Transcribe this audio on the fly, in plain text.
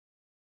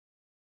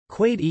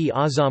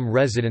Quaid-e-Azam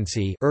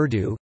Residency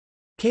Urdu,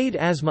 Qaid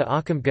Asma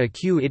Akamka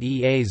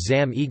Q-Id-Ea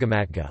Zam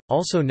Egamatga,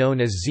 also known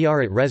as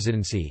Ziarat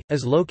Residency,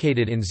 is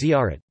located in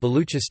Ziarat,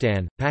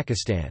 Baluchistan,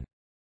 Pakistan.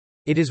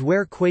 It is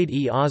where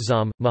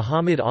Quaid-e-Azam,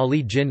 Muhammad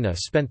Ali Jinnah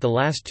spent the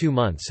last 2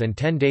 months and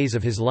 10 days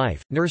of his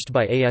life, nursed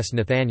by A.S.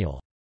 Nathaniel.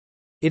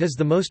 It is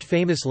the most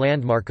famous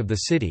landmark of the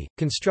city,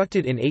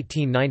 constructed in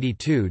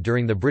 1892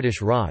 during the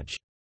British Raj.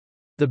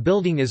 The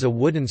building is a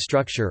wooden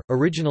structure,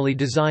 originally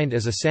designed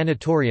as a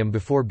sanatorium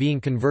before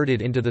being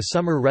converted into the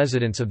summer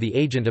residence of the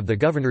agent of the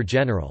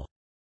Governor-General.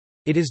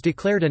 It is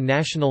declared a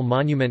national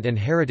monument and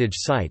heritage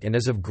site and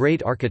is of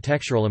great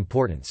architectural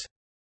importance.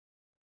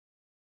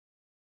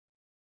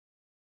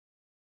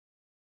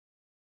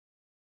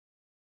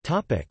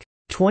 Topic: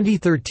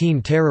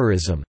 2013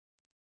 terrorism.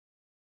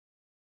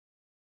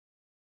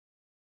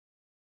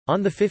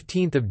 On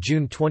 15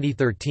 June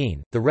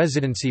 2013, the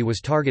residency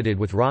was targeted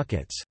with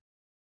rockets.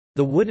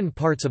 The wooden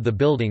parts of the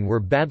building were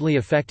badly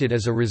affected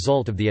as a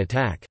result of the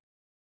attack.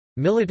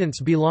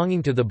 Militants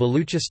belonging to the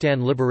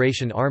Baluchistan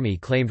Liberation Army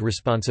claimed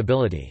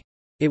responsibility.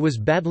 It was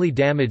badly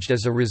damaged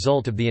as a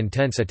result of the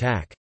intense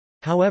attack.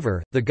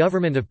 However, the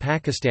government of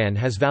Pakistan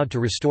has vowed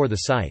to restore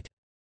the site.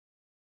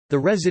 The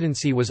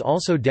residency was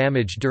also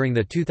damaged during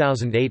the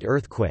 2008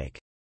 earthquake.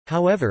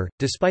 However,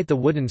 despite the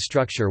wooden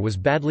structure was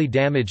badly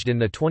damaged in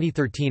the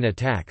 2013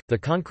 attack, the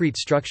concrete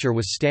structure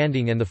was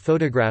standing and the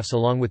photographs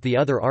along with the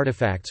other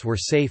artifacts were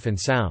safe and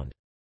sound.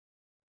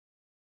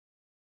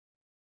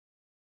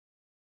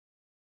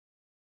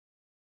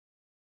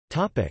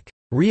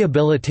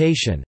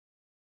 Rehabilitation.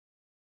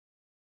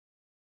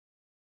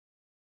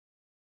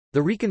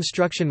 The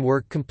reconstruction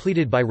work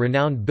completed by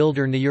renowned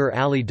builder Nayur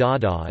Ali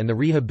Dada and the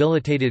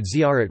rehabilitated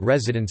Ziarat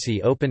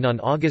Residency opened on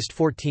August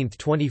 14,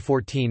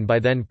 2014 by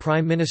then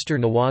Prime Minister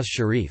Nawaz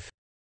Sharif.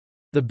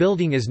 The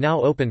building is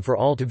now open for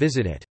all to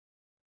visit it.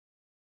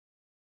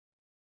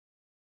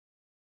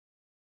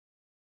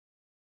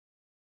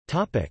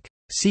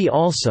 See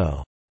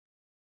also: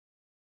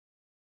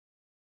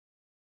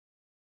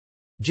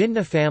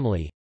 Jinnah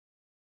family,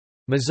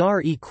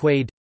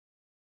 Mazar-e-Quaid,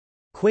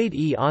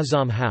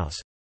 Quaid-e-Azam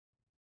House,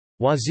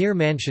 Wazir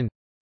Mansion,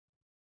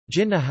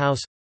 Jinnah House,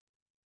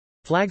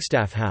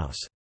 Flagstaff House.